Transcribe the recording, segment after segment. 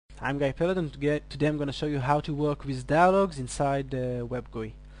I'm Guy Pellet, and today I'm going to show you how to work with dialogs inside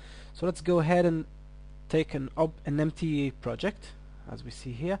WebGui. So let's go ahead and take an empty project, as we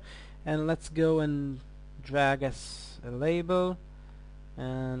see here, and let's go and drag as a label,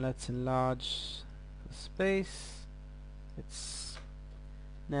 and let's enlarge the space.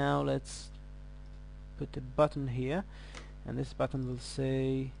 Now let's put a button here, and this button will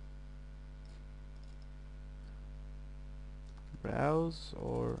say browse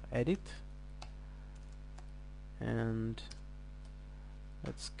or edit, and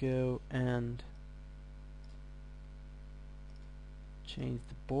let's go and change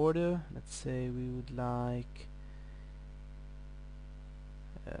the border. Let's say we would like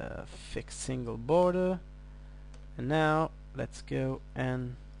a fixed single border, and now let's go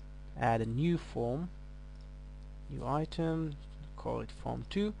and add a new form, new item, call it form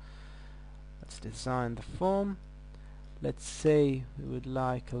 2. Let's design the form. Let's say we would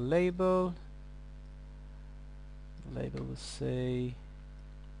like a label. The label will say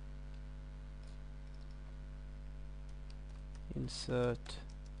insert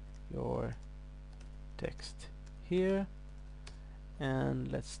your text here,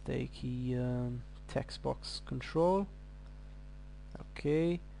 and let's take the text box control.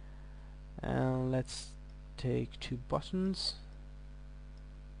 Okay, and let's take 2 buttons.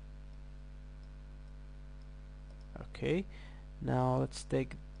 Okay, now let's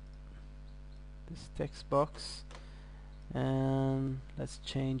take this text box and let's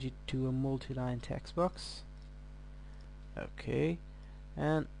change it to a multi-line text box. Okay,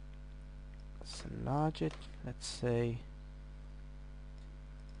 and let's enlarge it. Let's say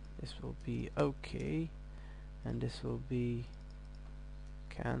this will be okay, and this will be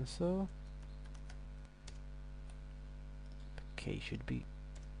cancel. Okay, should be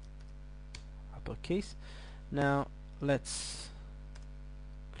uppercase. Now let's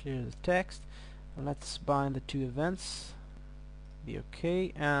clear the text, and let's bind the 2 events, the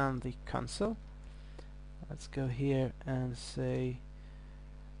OK and the cancel. Let's go here and say,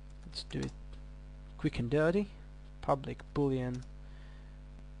 let's do it quick and dirty. Public boolean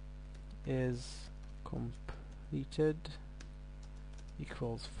is completed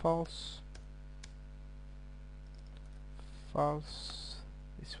equals false. False.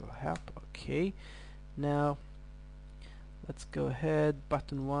 This will help. Okay. Now let's go ahead.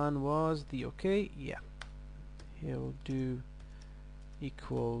 Button 1 was the OK. Yeah. Here we'll do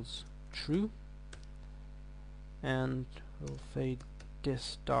equals true, and we'll say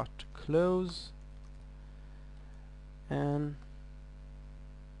this dot close and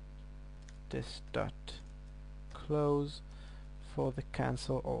this dot close for the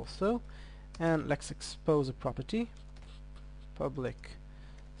cancel also. And let's expose a property, public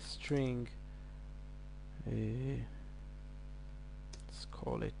string, let's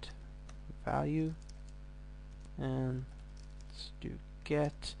call it value, and let's do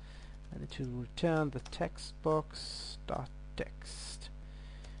get, and it will return the text box dot text.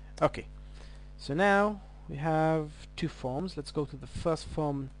 Okay, so now we have 2 forms. Let's go to the first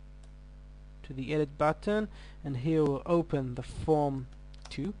form, to the edit button, and here we'll open the form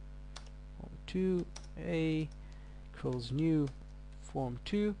 2. Form 2 a equals new form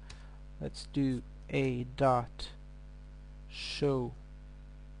 2. Let's do a dot show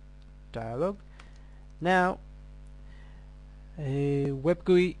dialog. Now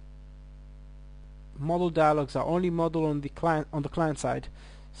WebGui model dialogs are only modeled on the client side.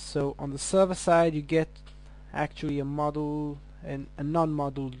 So on the server side you get actually a model and a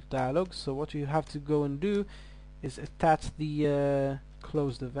non-model dialog. So what you have to go and do is attach the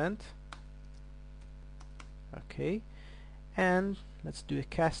closed event. Okay, and let's do a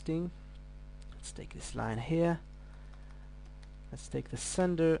casting. Let's take this line here. Let's take the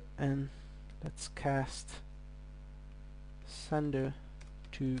sender and let's cast sender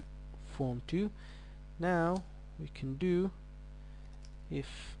to form 2. Now we can do,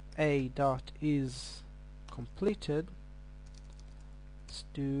 if a dot is completed, let's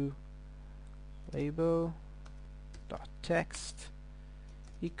do label dot text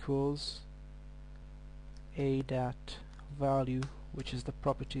equals a dot value, which is the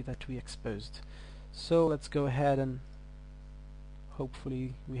property that we exposed. So let's go ahead and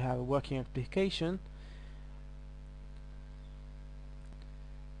hopefully we have a working application.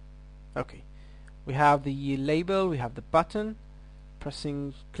 Okay, we have the label, we have the button.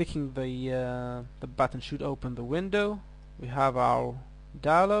 Clicking the button should open the window. We have our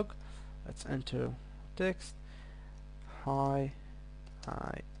dialog. Let's enter text. Hi,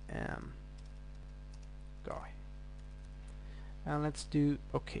 I am Guy, and let's do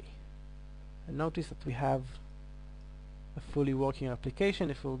OK. And notice that we have a fully working application.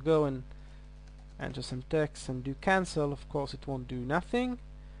 If we'll go and enter some text and do cancel, of course it won't do nothing.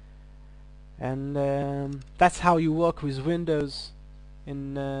 And that's how you work with Windows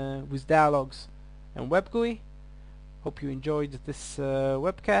in with dialogs and WebGui. Hope you enjoyed this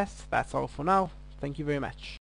webcast. That's all for now. Thank you very much.